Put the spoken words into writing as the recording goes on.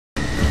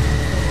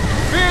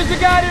engineers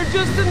that got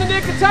here just in the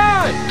nick of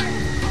time.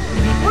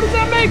 What does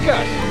that make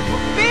us?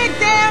 Big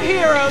damn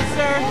heroes,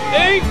 sir.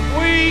 Ain't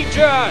we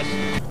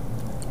just?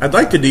 I'd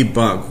like to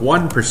debunk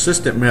one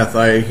persistent myth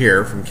I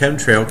hear from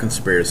chemtrail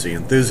conspiracy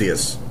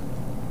enthusiasts.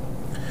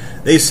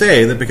 They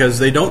say that because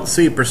they don't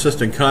see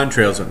persistent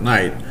contrails at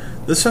night,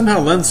 this somehow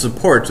lends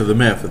support to the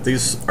myth that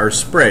these are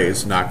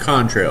sprays, not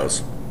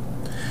contrails.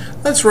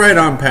 Let's right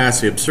on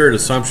past the absurd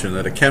assumption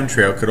that a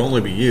chemtrail could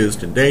only be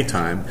used in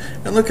daytime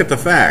and look at the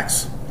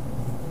facts.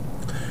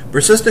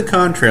 Persistent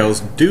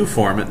contrails do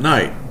form at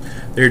night.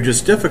 They are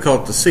just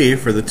difficult to see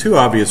for the too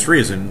obvious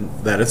reason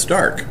that it's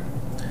dark.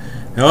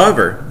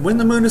 However, when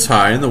the moon is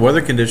high and the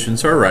weather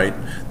conditions are right,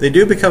 they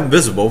do become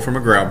visible from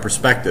a ground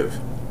perspective.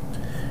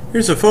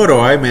 Here's a photo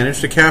I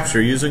managed to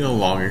capture using a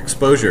long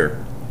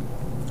exposure.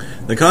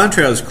 The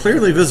contrail is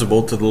clearly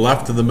visible to the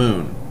left of the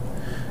moon.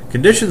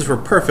 Conditions were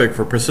perfect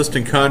for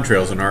persistent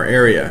contrails in our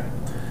area.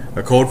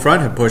 A cold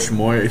front had pushed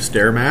moist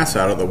air mass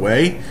out of the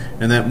way,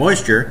 and that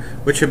moisture,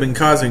 which had been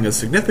causing a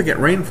significant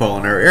rainfall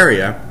in our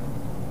area,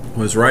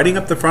 was riding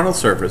up the frontal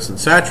surface and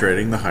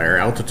saturating the higher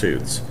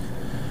altitudes.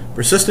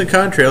 Persistent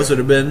contrails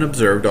had been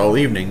observed all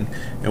evening,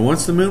 and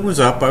once the moon was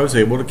up I was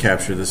able to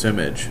capture this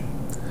image.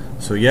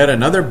 So yet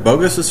another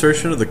bogus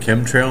assertion of the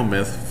chemtrail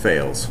myth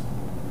fails.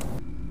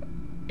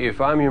 If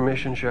I'm your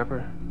mission,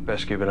 Shepard,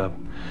 best give it up.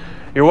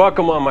 You're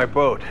welcome on my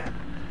boat.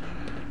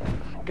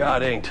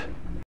 God ain't.